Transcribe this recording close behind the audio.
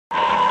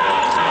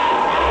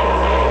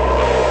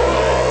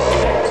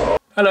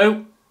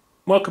Hello,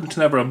 welcome to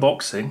another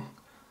unboxing.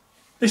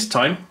 This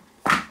time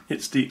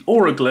it's the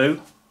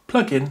Auraglow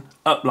plug-in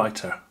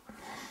uplighter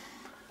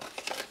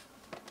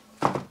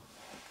and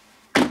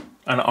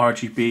an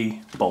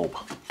RGB bulb.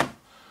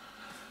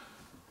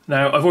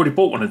 Now I've already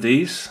bought one of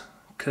these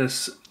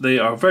because they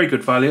are very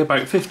good value,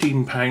 about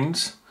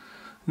 £15.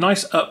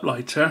 Nice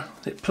uplighter.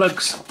 It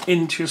plugs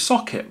into your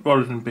socket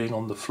rather than being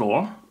on the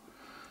floor,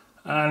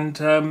 and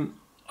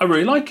I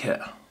really like it.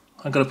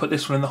 I'm going to put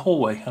this one in the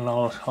hallway and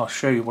I'll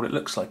show you what it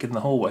looks like in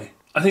the hallway.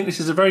 I think this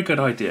is a very good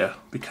idea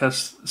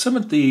because some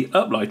of the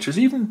uplighters,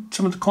 even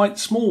some of the quite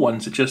small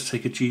ones that just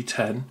take a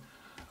G10,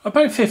 are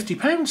about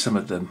 £50 some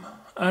of them,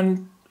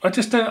 and I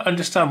just don't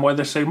understand why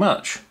they're so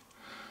much.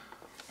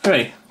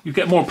 Anyway, you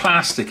get more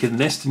plastic in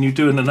this than you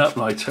do in an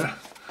uplighter.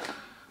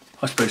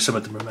 I suppose some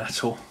of them are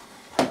metal.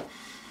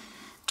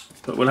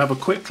 But we'll have a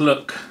quick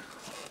look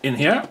in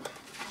here.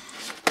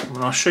 And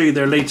I'll show you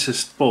their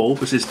latest bulb,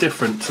 which is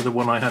different to the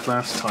one I had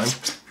last time.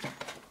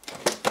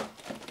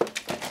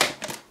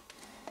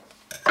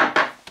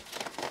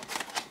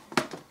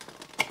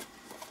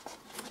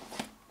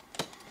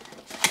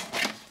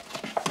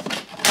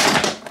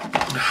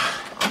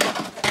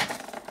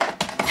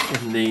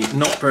 In the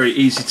not very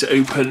easy to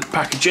open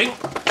packaging.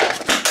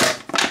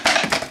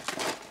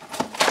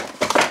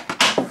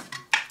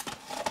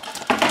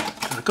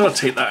 I've got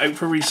to take that out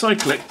for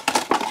recycling,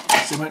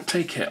 because they won't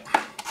take it.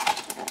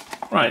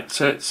 Right,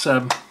 so it's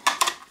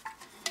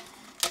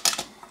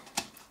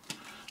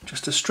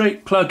just a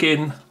straight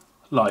plug-in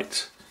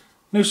light.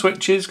 No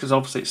switches, because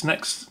obviously it's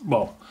next,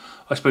 well,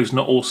 I suppose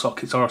not all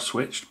sockets are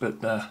switched,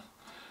 but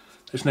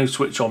there's no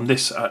switch on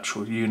this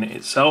actual unit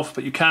itself,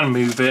 but you can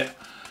move it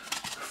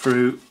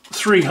through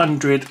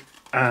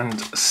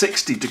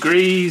 360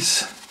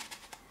 degrees.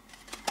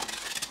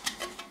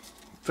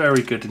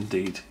 Very good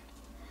indeed.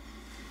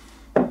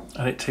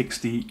 And it takes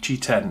the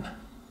G10.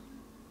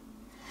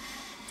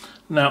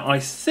 Now I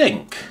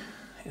think,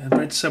 I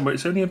read somewhere,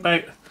 it's only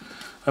about,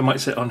 I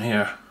might say it on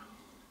here,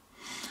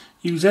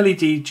 use LED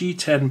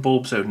G10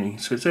 bulbs only,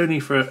 so it's only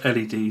for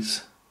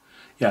LEDs.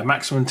 Yeah,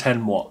 maximum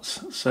 10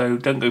 watts, so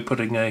don't go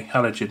putting a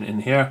halogen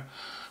in here,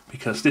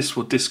 because this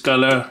will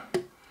discolour,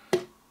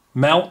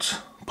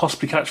 melt,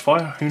 possibly catch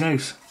fire, who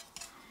knows.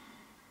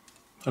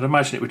 I'd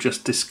imagine it would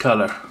just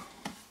discolour.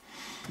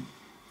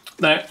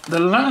 Now, the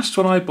last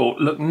one I bought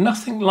looked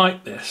nothing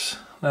like this.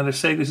 Now they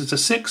say this is a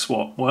 6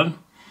 watt one,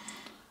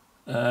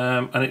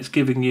 and it's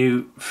giving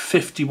you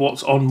 50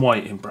 watts on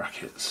white in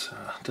brackets.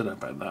 I don't know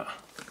about that.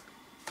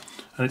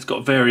 And it's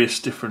got various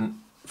different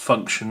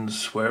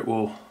functions where it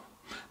will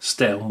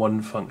stay on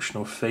one function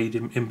or fade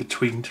in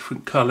between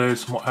different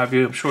colours and what have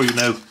you. I'm sure you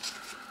know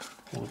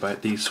all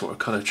about these sort of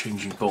colour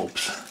changing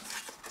bulbs.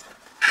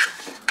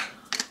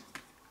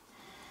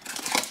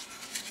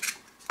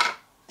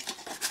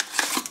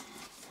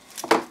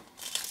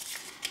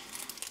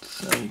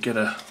 So you get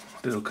a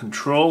little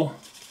control,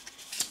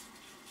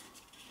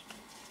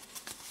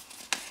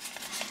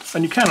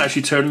 and you can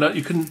actually turn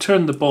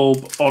the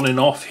bulb on and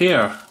off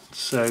here.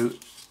 So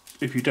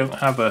if you don't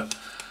have a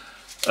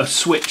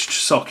switched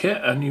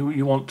socket and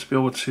you want to be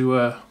able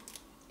to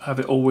have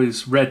it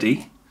always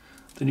ready,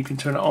 then you can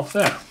turn it off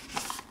there.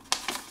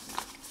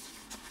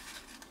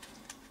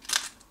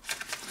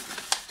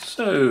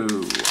 So what do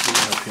we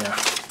have here?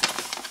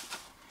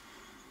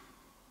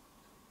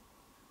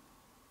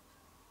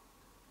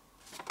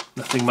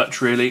 Nothing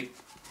much really.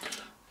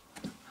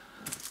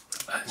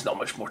 There's not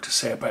much more to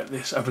say about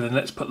this other than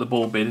let's put the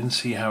bulb in and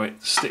see how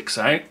it sticks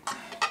out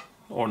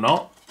or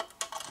not.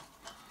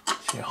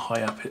 See how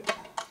high up it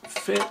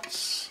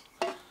fits.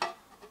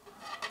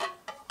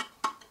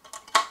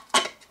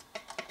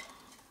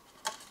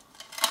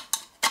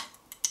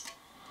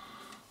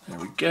 There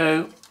we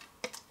go.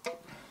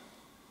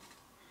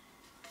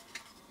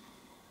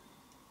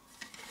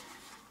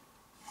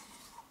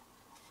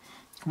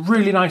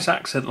 Really nice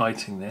accent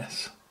lighting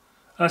this.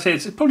 And I say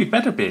it's probably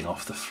better being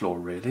off the floor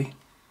really.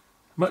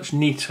 Much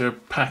neater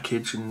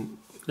package and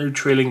no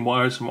trailing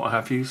wires and what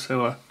have you.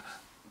 So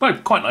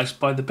but quite nice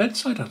by the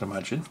bedside, I'd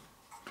imagine.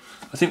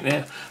 I think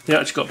they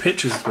actually got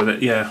pictures with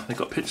it. Yeah, they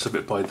got pictures of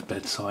it by the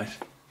bedside.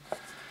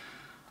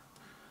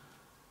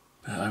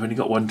 But I've only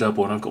got one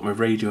double and I've got my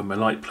radio and my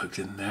light plugged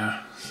in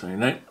there. So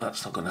no,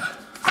 that's not going to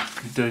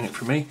be doing it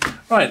for me.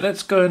 Right,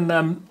 let's go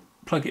and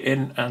plug it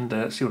in and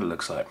see what it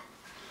looks like.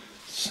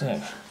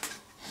 So,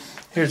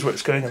 here's where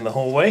it's going in the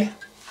hallway.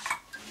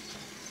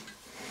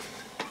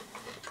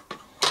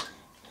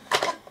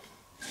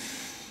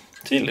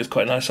 See, it looks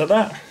quite nice like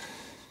that.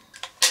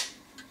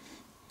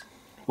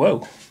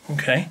 Whoa,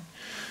 okay.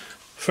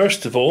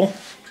 First of all,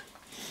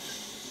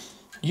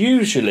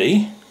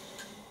 usually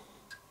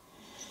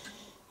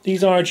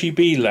these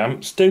RGB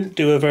lamps don't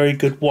do a very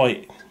good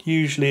white.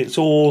 Usually it's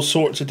all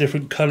sorts of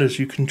different colours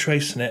you can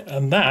trace in it,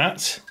 and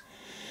that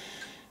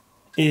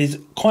is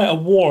quite a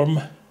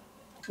warm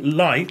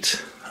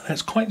light, and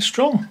it's quite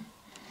strong.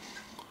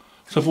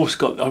 So I've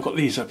got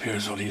these up here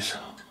as well. These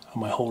are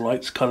my whole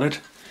lights coloured.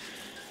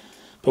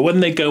 But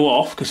when they go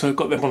off, because I've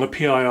got them on a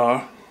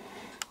PIR,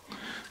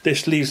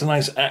 this leaves a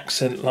nice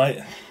accent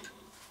light.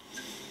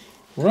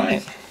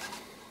 Right,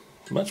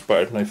 much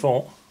better than I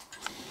thought.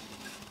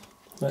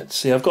 Let's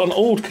see, I've got an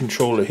old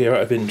controller here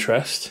out of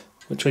interest,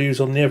 which I use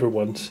on the other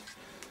ones.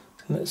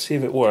 Let's see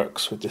if it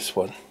works with this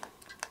one.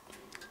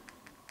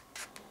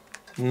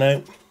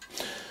 No.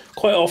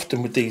 Quite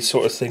often with these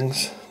sort of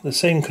things, the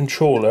same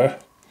controller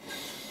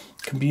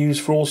can be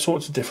used for all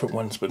sorts of different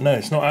ones, but no,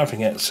 it's not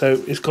having it,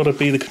 so it's got to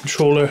be the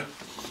controller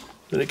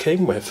that it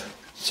came with.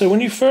 So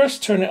when you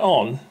first turn it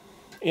on,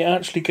 it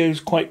actually goes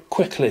quite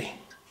quickly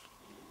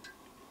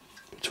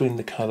between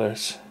the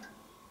colours.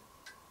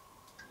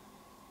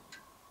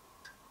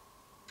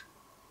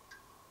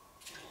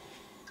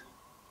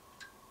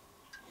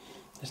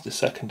 There's the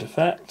second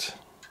effect,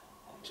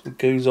 so it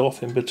goes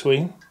off in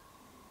between.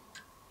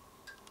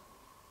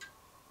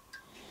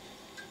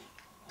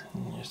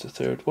 And here's the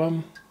third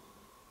one.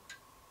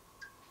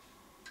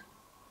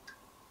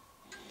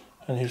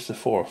 And here's the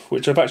fourth,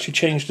 which I've actually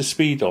changed the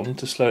speed on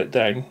to slow it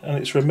down, and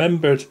it's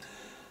remembered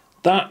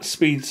that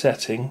speed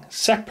setting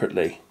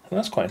separately, and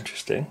that's quite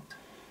interesting.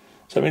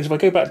 So that means if I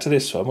go back to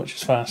this one, which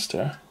is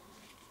faster,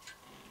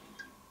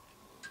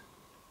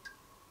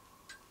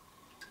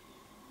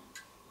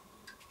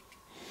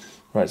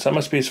 right, so that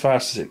must be as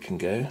fast as it can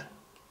go.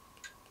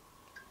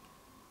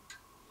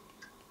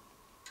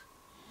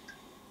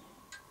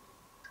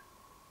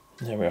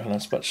 There we are, and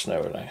that's much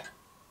slower now.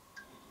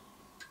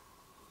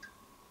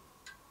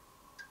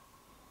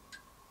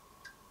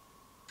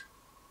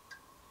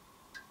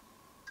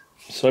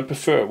 So I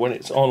prefer it when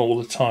it's on all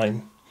the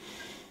time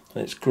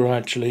and it's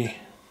gradually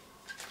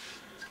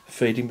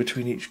fading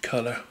between each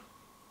colour.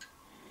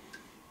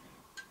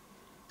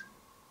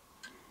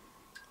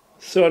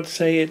 So I'd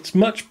say it's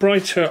much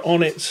brighter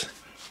on its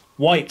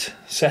white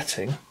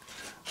setting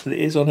than it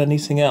is on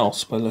anything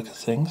else by the look of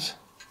things.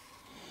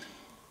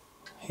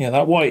 Yeah,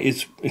 that white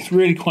it's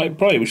really quite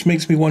bright, which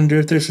makes me wonder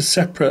if there's a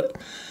separate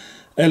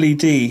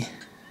LED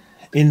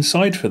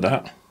inside for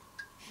that.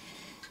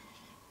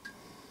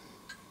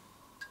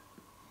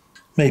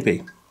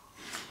 Maybe.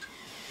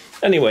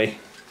 Anyway,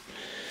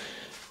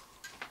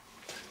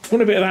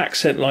 want a bit of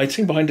accent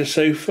lighting behind a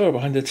sofa or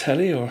behind a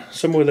telly or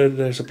somewhere that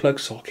there's a plug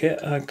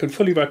socket, I could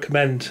fully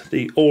recommend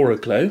the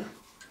Auraglow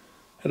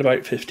at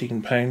about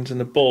 £15, and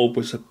the bulb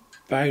was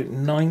about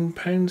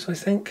 £9, I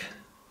think.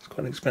 It's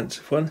quite an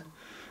expensive one.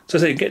 So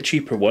I say get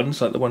cheaper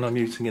ones like the one I'm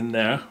using in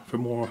there for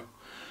more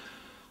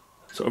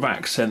sort of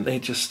accent. They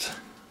just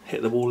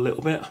hit the wall a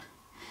little bit.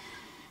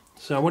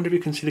 So I wonder if you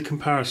can see the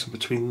comparison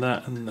between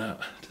that and that.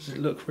 Does it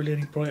look really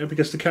any brighter?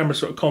 Because the camera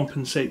sort of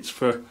compensates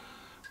for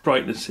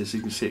brightnesses.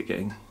 You can see it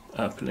getting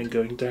up and then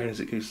going down as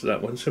it goes to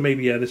that one. So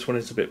maybe, yeah, this one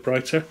is a bit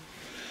brighter.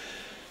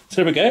 So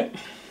there we go.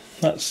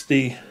 That's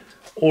the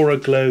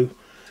Auraglow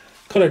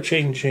colour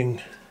changing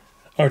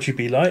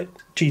RGB light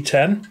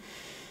G10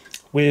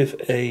 with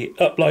a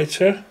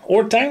uplighter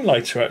or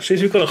downlighter actually.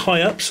 So you've got a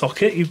high up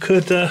socket, you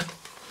could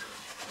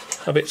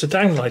have it as a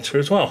downlighter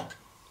as well.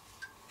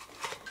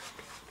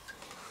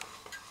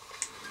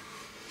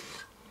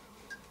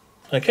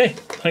 Okay,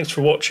 thanks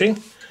for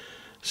watching.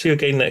 See you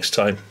again next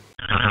time.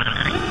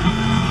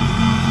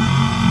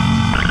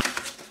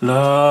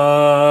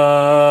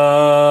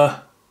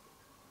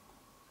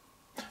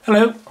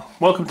 Hello,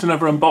 welcome to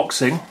another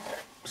unboxing.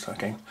 Start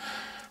again.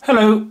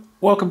 Hello,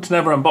 welcome to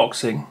another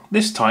unboxing.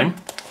 This time,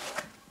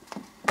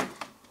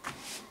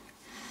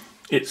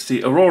 it's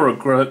the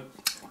Auraglow.